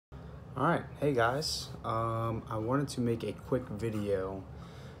All right, hey guys. I wanted to make a quick video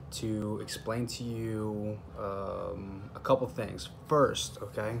to explain to you a couple things. First,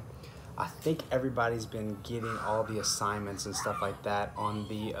 okay, I think everybody's been getting all the assignments and stuff like that on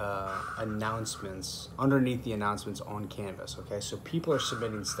the announcements, underneath the announcements on Canvas. Okay, so people are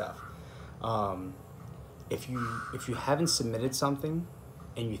submitting stuff. Um, if you haven't submitted something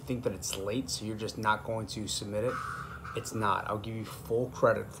and you think that it's late, so you're just not going to submit it, it's not. I'll give you full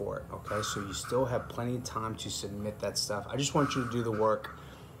credit for it, okay? So you still have plenty of time to submit that stuff. I just want you to do the work.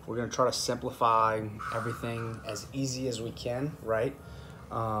 We're gonna try to simplify everything as easy as we can, right?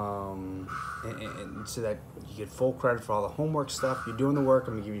 And so that you get full credit for all the homework stuff. You're doing the work,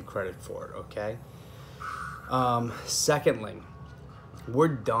 I'm gonna give you credit for it, okay? Secondly, we're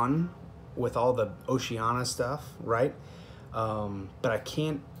done with all the Oceana stuff, right? But I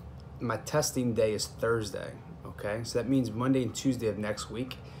can't, my testing day is Thursday, okay? So that means Monday and Tuesday of next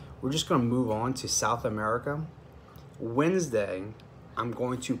week, we're just gonna move on to South America. Wednesday, I'm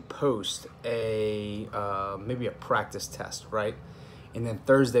going to post a, maybe a practice test, right? And then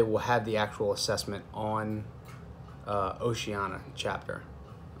Thursday, we'll have the actual assessment on Oceana chapter,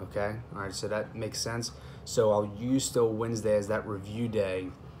 okay? All right, so that makes sense. So I'll use still Wednesday as that review day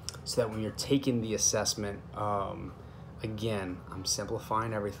so that when you're taking the assessment, again, I'm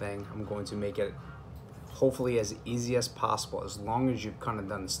simplifying everything. I'm going to make it hopefully as easy as possible, as long as you've kind of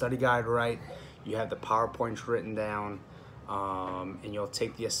done the study guide right, you have the PowerPoints written down, and you'll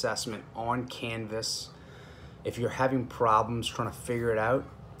take the assessment on Canvas. If you're having problems trying to figure it out,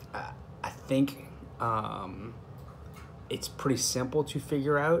 I think it's pretty simple to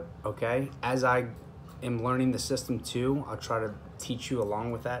figure out, okay? As I am learning the system too, I'll try to teach you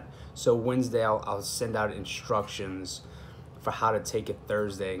along with that. So Wednesday, I'll send out instructions for how to take it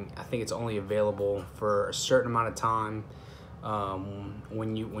Thursday. I think it's only available for a certain amount of time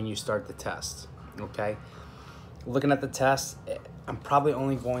when you start the test, okay? Looking at the test, I'm probably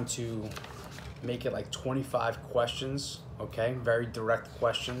only going to make it like 25 questions, okay? Very direct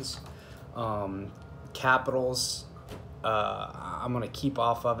questions. Capitals, I'm gonna keep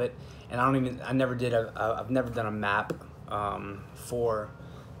off of it. And I've never done a map for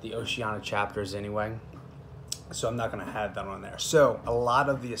the Oceana chapters anyway. So I'm not gonna have that on there. So a lot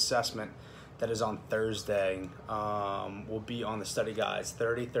of the assessment that is on Thursday will be on the study guides,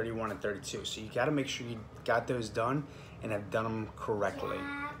 30, 31, and 32. So you gotta make sure you got those done and have done them correctly,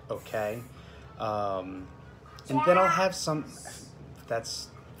 okay? And then I'll have some, that's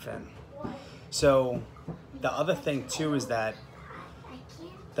Finn. So the other thing too is that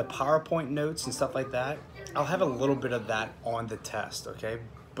the PowerPoint notes and stuff like that, I'll have a little bit of that on the test, okay?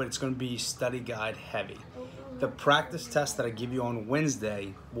 But it's gonna be study guide heavy. The practice test that I give you on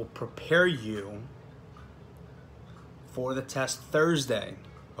Wednesday will prepare you for the test Thursday,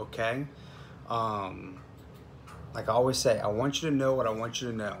 okay? Like I always say, I want you to know what I want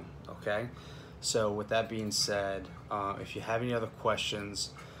you to know, okay? So with that being said, if you have any other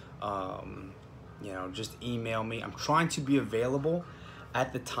questions, you know, just email me. I'm trying to be available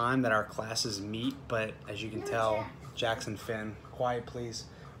at the time that our classes meet, but as you can tell, Jackson, Finn, quiet please,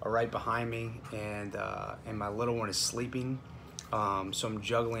 are right behind me, and my little one is sleeping, so I'm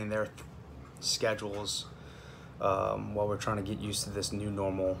juggling their schedules while we're trying to get used to this new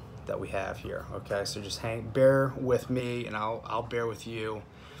normal that we have here, okay? So just bear with me, and I'll bear with you.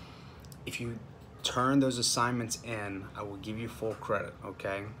 If you turn those assignments in, I will give you full credit,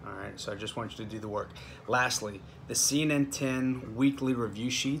 okay? All right, so I just want you to do the work. Lastly, the CNN 10 weekly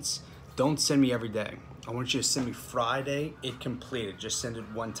review sheets, don't send me every day. I want you to send me Friday, it completed. Just send it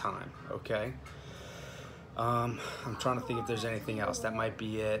one time, okay? I'm trying to think if there's anything else. That might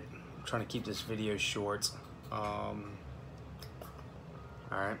be it. I'm trying to keep this video short. All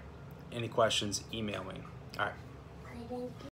right, any questions, email me. All right.